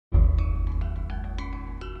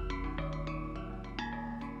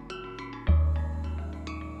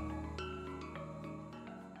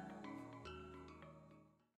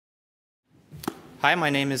Hi,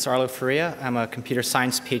 my name is Arlo Faria. I'm a computer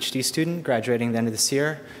science PhD student graduating at the end of this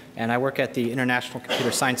year, and I work at the International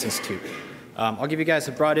Computer Science Institute. I'll give you guys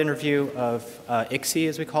a broad overview of ICSI,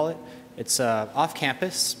 as we call it. It's off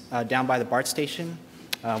campus, down by the BART station.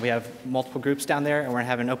 We have multiple groups down there, and we're going to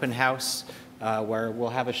have an open house where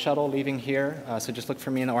we'll have a shuttle leaving here. So just look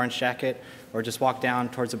for me in the orange jacket, or just walk down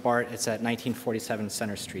towards the BART. It's at 1947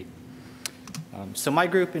 Center Street. So my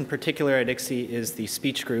group in particular at ICSI is the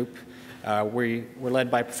speech group. We're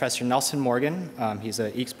led by Professor Nelson Morgan. He's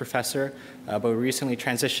an EECS professor, but we recently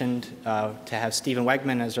transitioned to have Stephen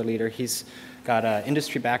Wegman as our leader. He's got an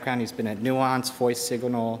industry background. He's been at Nuance, Voice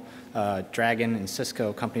Signal, Dragon, and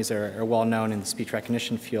Cisco, companies that are well known in the speech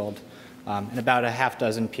recognition field, and about a half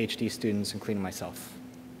dozen PhD students, including myself.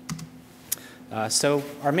 So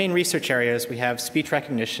our main research areas, we have speech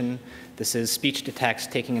recognition. This is speech to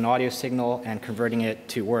text, taking an audio signal and converting it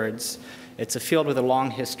to words. It's a field with a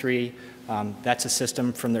long history. That's a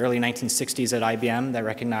system from the early 1960s at IBM that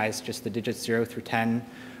recognized just the digits 0 through 10.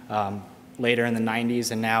 Later in the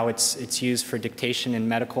 90s, and now it's used for dictation in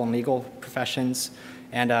medical and legal professions.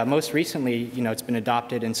 And most recently, it's been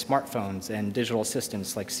adopted in smartphones and digital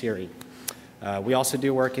assistants like Siri. We also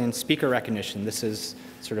do work in speaker recognition. This is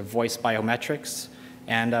sort of voice biometrics.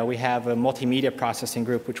 And we have a multimedia processing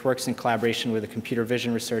group which works in collaboration with the computer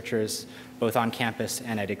vision researchers, both on campus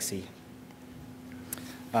and at ICSI.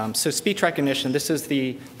 So speech recognition, this is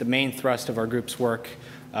the main thrust of our group's work.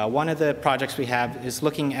 One of the projects we have is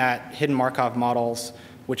looking at hidden Markov models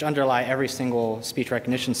which underlie every single speech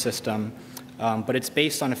recognition system, but it's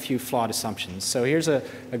based on a few flawed assumptions. So here's a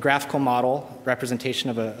graphical model, representation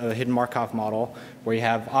of a hidden Markov model, where you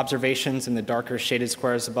have observations in the darker shaded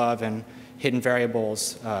squares above and hidden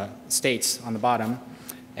variables, states on the bottom.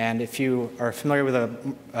 And if you are familiar with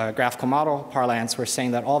a graphical model parlance, we're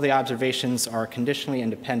saying that all the observations are conditionally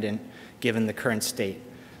independent given the current state.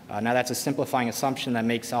 Now that's a simplifying assumption that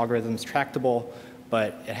makes algorithms tractable,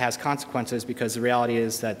 but it has consequences because the reality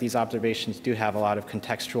is that these observations do have a lot of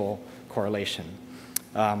contextual correlation.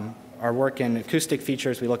 Our work in acoustic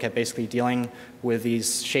features, we look at basically dealing with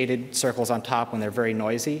these shaded circles on top when they're very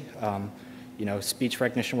noisy. Speech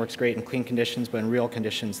recognition works great in clean conditions, but in real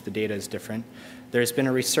conditions, the data is different. There's been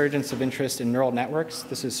a resurgence of interest in neural networks.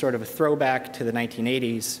 This is sort of a throwback to the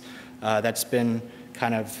 1980s 80s that's been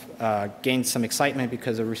kind of gained some excitement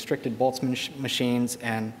because of restricted Boltzmann machines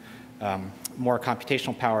and more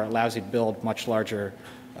computational power allows you to build much larger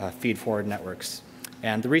feed-forward networks.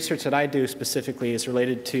 And the research that I do specifically is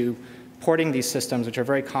related to porting these systems, which are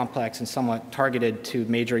very complex and somewhat targeted to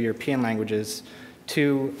major European languages,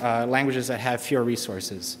 to languages that have fewer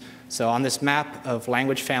resources. So on this map of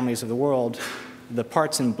language families of the world, the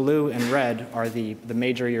parts in blue and red are the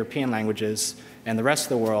major European languages, and the rest of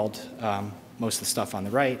the world, most of the stuff on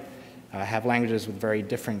the right, have languages with very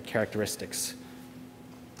different characteristics.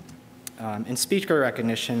 In speech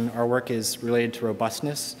recognition, our work is related to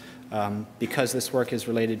robustness. Because this work is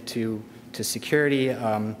related to security,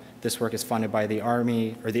 this work is funded by the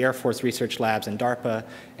Army or the Air Force Research Labs and DARPA,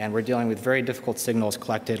 and we're dealing with very difficult signals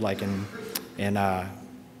collected like in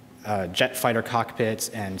jet fighter cockpits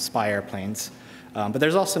and spy airplanes. But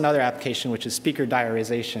there's also another application, which is speaker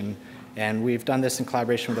diarization, and we've done this in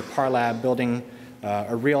collaboration with the PAR Lab, building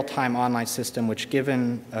a real-time online system which,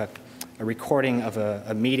 given a recording of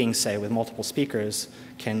a meeting, say, with multiple speakers,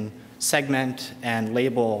 can segment and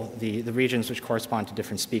label the regions which correspond to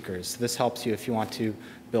different speakers. This helps you if you want to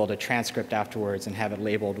build a transcript afterwards and have it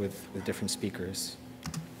labeled with different speakers.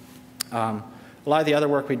 A lot of the other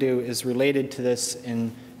work we do is related to this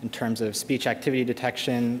in terms of speech activity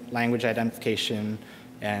detection, language identification,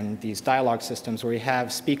 and these dialogue systems where we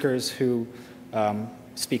have speakers who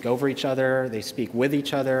speak over each other, they speak with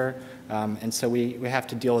each other, and so we have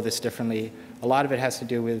to deal with this differently. A lot of it has to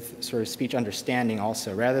do with sort of speech understanding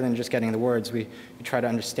also. Rather than just getting the words, we try to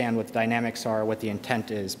understand what the dynamics are, what the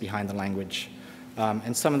intent is behind the language.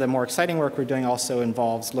 And some of the more exciting work we're doing also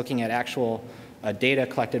involves looking at actual data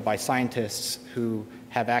collected by scientists who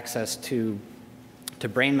have access to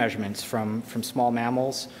brain measurements from small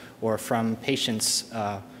mammals or from patients.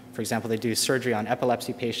 For example, they do surgery on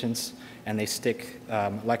epilepsy patients, and they stick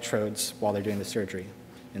electrodes while they're doing the surgery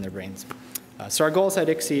in their brains. So our goals at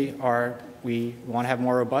ICSI are we want to have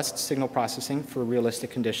more robust signal processing for realistic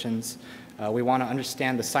conditions. We want to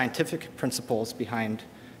understand the scientific principles behind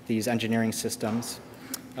these engineering systems.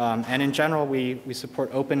 And in general, we support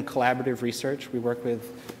open collaborative research. We work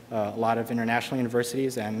with a lot of international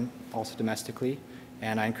universities and also domestically.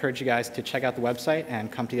 And I encourage you guys to check out the website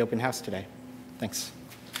and come to the open house today. Thanks.